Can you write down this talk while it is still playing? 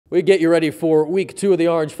We get you ready for week 2 of the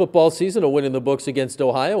Orange football season, a win in the books against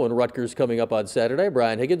Ohio, and Rutgers coming up on Saturday.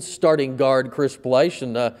 Brian Higgins, starting guard Chris Bleich.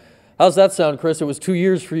 And how's that sound, Chris? It was 2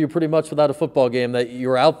 years for you pretty much without a football game, that you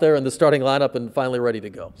were out there in the starting lineup and finally ready to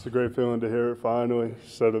go. It's a great feeling to hear it finally,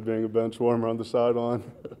 instead of being a bench warmer on the sideline.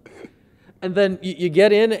 And then you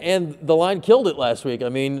get in, and the line killed it last week. I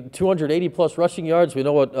mean, 280-plus rushing yards. We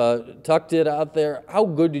know what Tuck did out there. How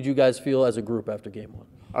good did you guys feel as a group after game 1?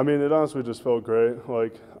 I mean, it honestly just felt great.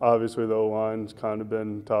 Like, obviously the O-line's kind of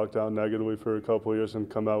been talked down negatively for a couple of years, and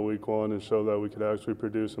come out week 1 and show that we could actually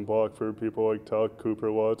produce and block for people like Tuck, Cooper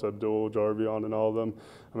Watts, Abdul, Jarvion, and all of them.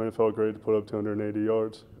 I mean, it felt great to put up 280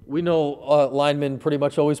 yards. We know linemen pretty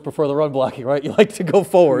much always prefer the run blocking, right? You like to go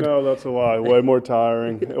forward. No, that's a lie. Way more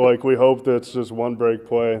tiring. Like, we hope that it's just one break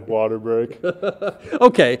play, water break.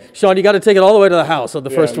 Okay, Sean, you got to take it all the way to the house on the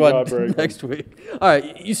first one next week. All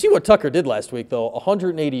right, you see what Tucker did last week, though,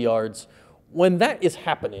 180 yards. When that is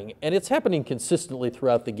happening, and it's happening consistently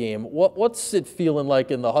throughout the game, what's it feeling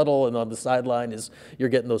like in the huddle and on the sideline as you're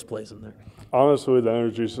getting those plays in there? Honestly, the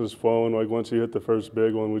energy's just flowing. Like, once you hit the first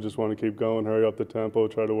big one, we just want to keep going, hurry up the tempo,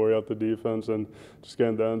 try to worry out the defense, and just get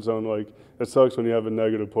in the end zone. Like, it sucks when you have a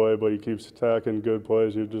negative play, but you keep attacking good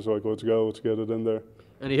plays. You're just like, let's go, let's get it in there.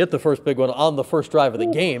 And he hit the first big one on the first drive of the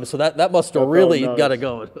game, so that must have really got it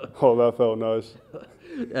going. Oh, that felt nice.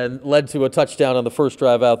 And led to a touchdown on the first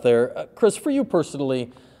drive out there. Chris, for you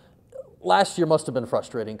personally, last year must have been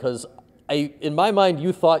frustrating because in my mind,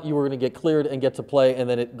 you thought you were going to get cleared and get to play, and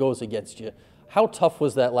then it goes against you. How tough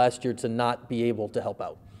was that last year to not be able to help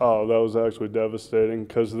out? Oh, that was actually devastating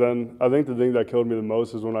because then I think the thing that killed me the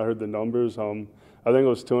most is when I heard the numbers. I think it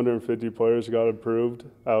was 250 players got approved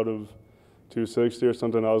out of 260 or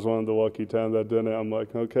something. I was one of the lucky 10 that didn't. I'm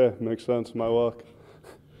like, okay, makes sense, my luck.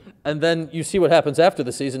 And then you see what happens after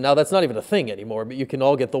the season. Now, that's not even a thing anymore, but you can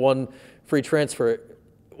all get the one free transfer.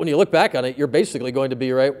 When you look back on it, you're basically going to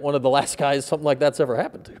be one of the last guys something like that's ever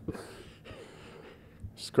happened to.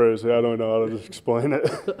 It's crazy. I don't know how to explain it.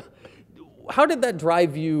 How did that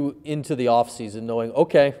drive you into the offseason, knowing,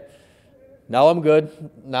 okay, now I'm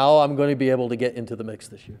good. Now I'm going to be able to get into the mix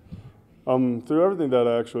this year? Through everything that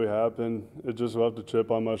actually happened, it just left a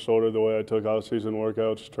chip on my shoulder the way I took out-season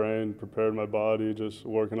workouts, trained, prepared my body, just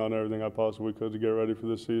working on everything I possibly could to get ready for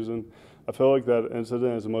this season. I felt like that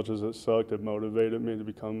incident, as much as it sucked, it motivated me to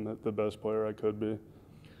become the best player I could be.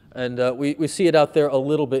 And we see it out there a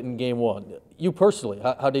little bit in game 1. You personally,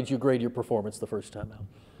 how did you grade your performance the first time out?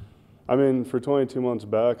 I mean, for 22 months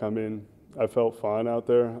back, I mean, I felt fine out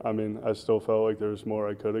there. I mean, I still felt like there was more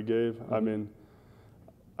I could have gave. I mean,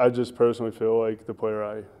 I just personally feel like the player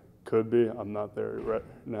I could be, I'm not there right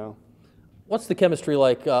now. What's the chemistry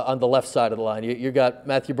like on the left side of the line? You got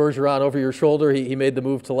Matthew Bergeron over your shoulder. He made the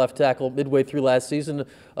move to left tackle midway through last season.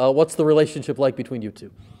 What's the relationship like between you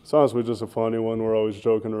two? It's honestly just a funny one. We're always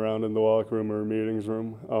joking around in the locker room or meetings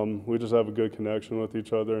room. We just have a good connection with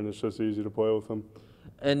each other, and it's just easy to play with him.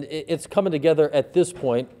 And it's coming together at this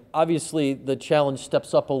point. Obviously, the challenge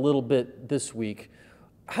steps up a little bit this week.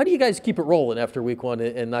 How do you guys keep it rolling after week 1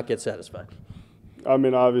 and not get satisfied? I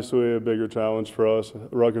mean, obviously a bigger challenge for us.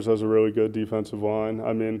 Rutgers has a really good defensive line.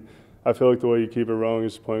 I mean, I feel like the way you keep it rolling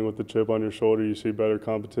is playing with the chip on your shoulder. You see better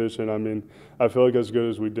competition. I mean, I feel like as good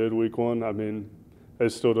as we did week 1, I mean,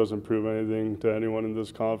 it still doesn't prove anything to anyone in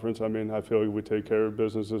this conference. I mean, I feel like if we take care of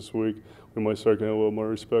business this week, we might start getting a little more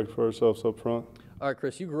respect for ourselves up front. All right,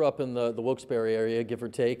 Chris, you grew up in the Wilkes-Barre area, give or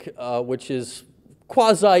take, which is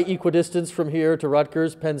quasi-equidistance from here to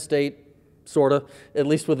Rutgers, Penn State, sort of, at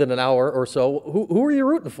least within an hour or so. Who were you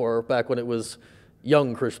rooting for back when it was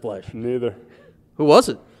young Chris Bleich? Neither. Who was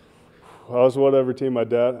it? I was whatever team my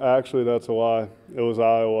dad. Actually, that's a lie. It was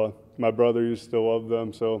Iowa. My brother used to love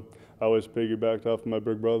them, so I always piggybacked off of my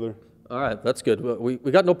big brother. All right, that's good. We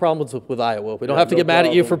got no problems with Iowa. We don't have to get mad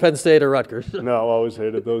at you for Penn State or Rutgers. No, I always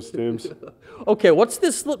hated those teams. Okay, what's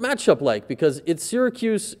this matchup like? Because it's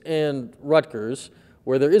Syracuse and Rutgers,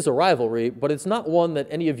 where there is a rivalry, but it's not one that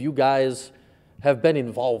any of you guys have been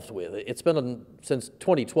involved with. It's been since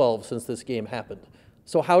 2012 since this game happened.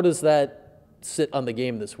 So how does that sit on the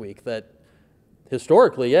game this week? That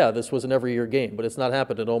historically, yeah, this was an every-year game, but it's not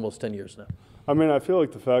happened in almost 10 years now. I mean, I feel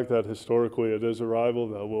like the fact that historically it is a rival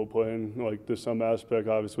that will play in, like, to some aspect,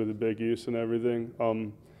 obviously the Big East and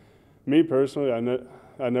everything. Me personally,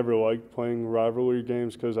 I never liked playing rivalry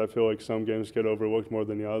games because I feel like some games get overlooked more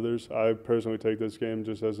than the others. I personally take this game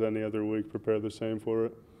just as any other week, prepare the same for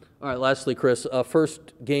it. All right, lastly, Chris,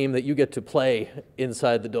 first game that you get to play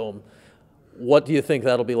inside the Dome. What do you think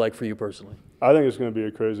that'll be like for you personally? I think it's going to be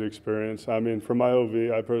a crazy experience. I mean, for my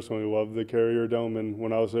OV, I personally love the Carrier Dome, and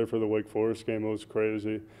when I was there for the Wake Forest game, it was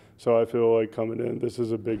crazy. So I feel like coming in, this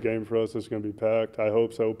is a big game for us. It's going to be packed. I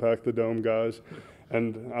hope so. Pack the Dome, guys.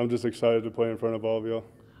 And I'm just excited to play in front of all of y'all.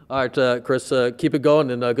 All right, Chris, keep it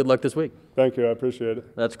going, and good luck this week. Thank you. I appreciate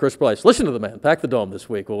it. That's Chris Bleich. Listen to the man. Pack the Dome this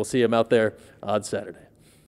week. We'll see him out there on Saturday.